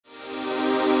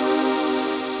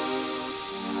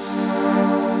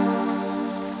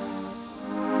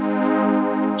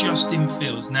Justin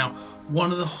Fields. Now,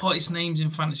 one of the hottest names in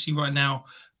fantasy right now.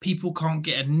 People can't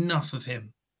get enough of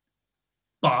him.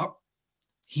 But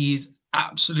he is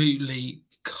absolutely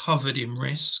covered in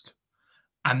risk.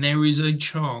 And there is a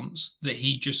chance that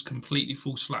he just completely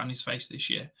falls flat on his face this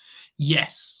year.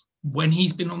 Yes, when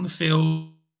he's been on the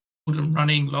field and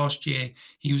running last year,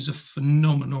 he was a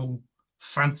phenomenal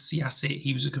fantasy asset.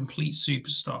 He was a complete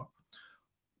superstar.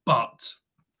 But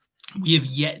we have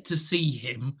yet to see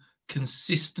him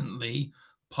consistently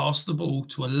pass the ball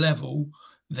to a level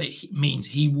that means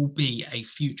he will be a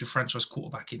future franchise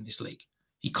quarterback in this league.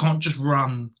 He can't just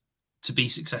run to be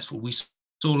successful. We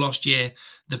saw last year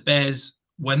the Bears,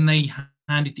 when they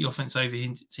handed the offense over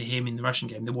to him in the rushing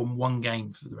game, they won one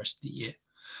game for the rest of the year.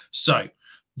 So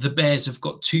the Bears have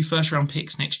got 2 first-round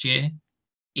picks next year.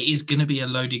 It is going to be a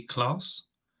loaded class.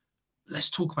 Let's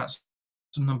talk about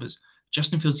some numbers.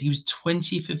 Justin Fields, he was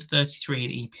 20th of 33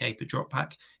 in EPA per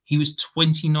dropback. He was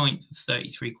 29th of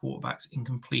 33 quarterbacks in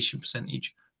completion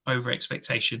percentage over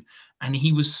expectation. And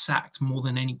he was sacked more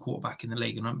than any quarterback in the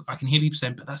league. And I can hear people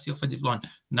saying, but that's the offensive line.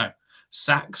 No,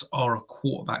 sacks are a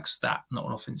quarterback stat, not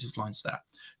an offensive line stat.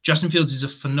 Justin Fields is a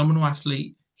phenomenal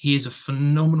athlete. He is a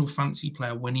phenomenal fantasy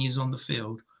player when he is on the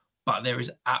field. But there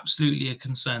is absolutely a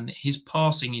concern that his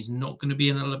passing is not going to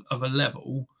be of a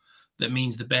level that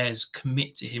means the Bears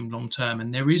commit to him long term.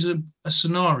 And there is a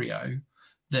scenario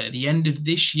that at the end of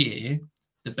this year,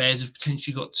 the Bears have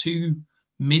potentially got 2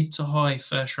 mid to high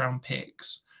first round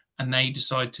picks, and they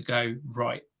decide to go,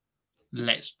 right,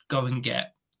 let's go and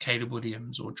get Caleb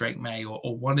Williams or Drake May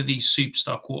or one of these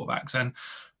superstar quarterbacks. And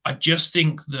I just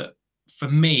think that for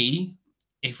me,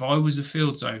 if I was a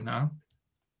Fields owner,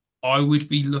 I would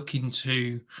be looking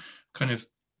to kind of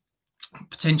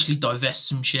potentially divest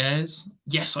some shares.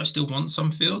 Yes, I still want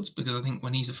some Fields because I think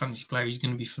when he's a fantasy player, he's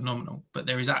going to be phenomenal. But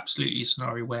there is absolutely a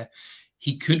scenario where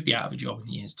he could be out of a job in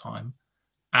a year's time.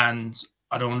 And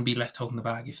I don't want to be left holding the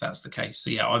bag if that's the case. So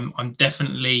yeah, I'm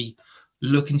definitely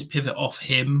looking to pivot off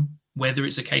him, whether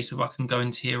it's a case of I can go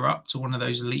and tier up to one of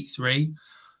those elite 3.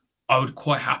 I would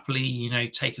quite happily,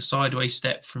 take a sideways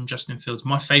step from Justin Fields.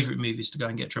 My favorite move is to go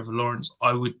and get Trevor Lawrence.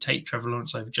 I would take Trevor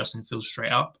Lawrence over Justin Fields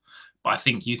straight up. But I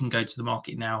think you can go to the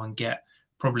market now and get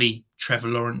probably Trevor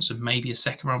Lawrence and maybe a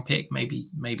second-round pick. Maybe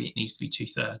it needs to be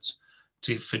 2/3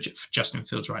 for Justin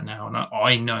Fields right now. And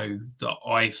I know that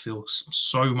I feel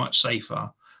so much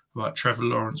safer about Trevor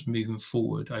Lawrence moving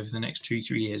forward over the next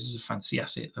 2-3 years as a fantasy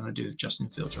asset than I do with Justin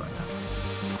Fields right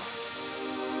now.